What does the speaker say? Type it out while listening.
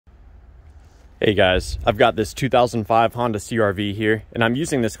Hey guys, I've got this 2005 Honda CRV here, and I'm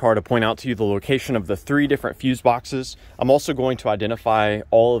using this car to point out to you the location of the 3 different fuse boxes. I'm also going to identify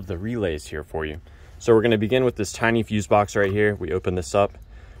all of the relays here for you. So we're going to begin with this tiny fuse box right here. We open this up.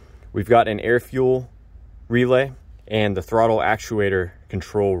 We've got an air fuel relay and the throttle actuator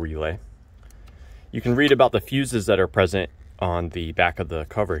control relay. You can read about the fuses that are present on the back of the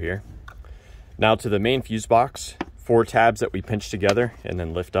cover here. Now to the main fuse box, 4 tabs that we pinch together and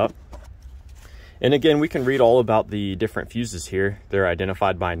then lift up. And again, we can read all about the different fuses here. They're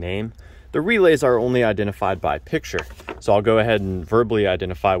identified by name. The relays are only identified by picture. So I'll go ahead and verbally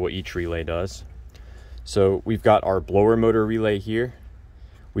identify what each relay does. So we've got our blower motor relay here.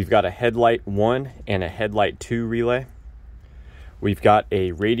 We've got a headlight 1 and a headlight 2 relay. We've got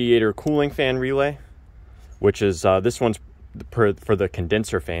a radiator cooling fan relay, which is, this one's for the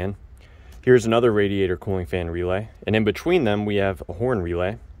condenser fan. Here's another radiator cooling fan relay. And in between them, we have a horn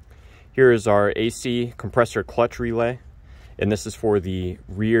relay. Here is our AC compressor clutch relay, and this is for the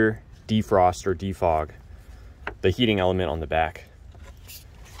rear defrost or defog, the heating element on the back.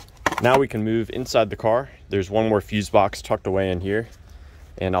 Now we can move inside the car. There's one more fuse box tucked away in here,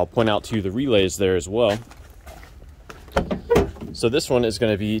 and I'll point out to you the relays there as well. So this one is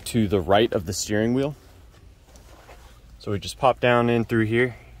going to be to the right of the steering wheel. So we just pop down in through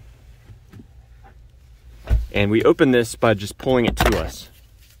here, and we open this by just pulling it to us.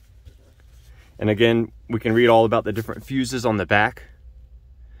 And again, we can read all about the different fuses on the back.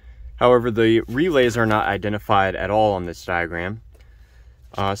 However, the relays are not identified at all on this diagram.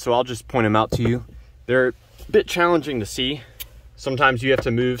 So I'll just point them out to you. They're a bit challenging to see. Sometimes you have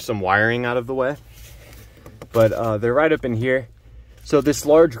to move some wiring out of the way, but they're right up in here. So this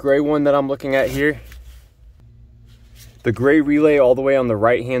large gray one that I'm looking at here, the gray relay all the way on the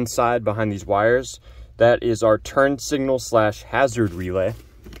right-hand side behind these wires, that is our turn signal / hazard relay.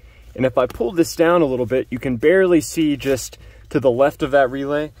 And if I pull this down a little bit, you can barely see just to the left of that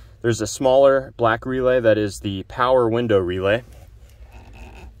relay. There's a smaller black relay that is the power window relay.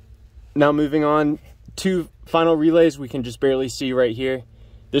 Now moving on, 2 final relays we can just barely see right here.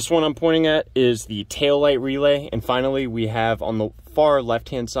 This one I'm pointing at is the tail light relay. And finally, we have on the far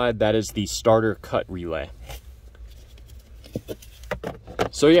left-hand side, that is the starter cut relay.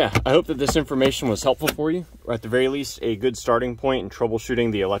 So yeah, I hope that this information was helpful for you, or at the very least, a good starting point in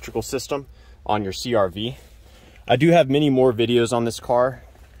troubleshooting the electrical system on your CRV. I do have many more videos on this car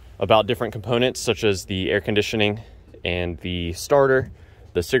about different components, such as the air conditioning and the starter,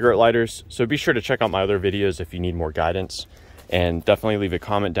 the cigarette lighters. So be sure to check out my other videos if you need more guidance, and definitely leave a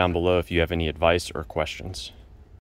comment down below if you have any advice or questions.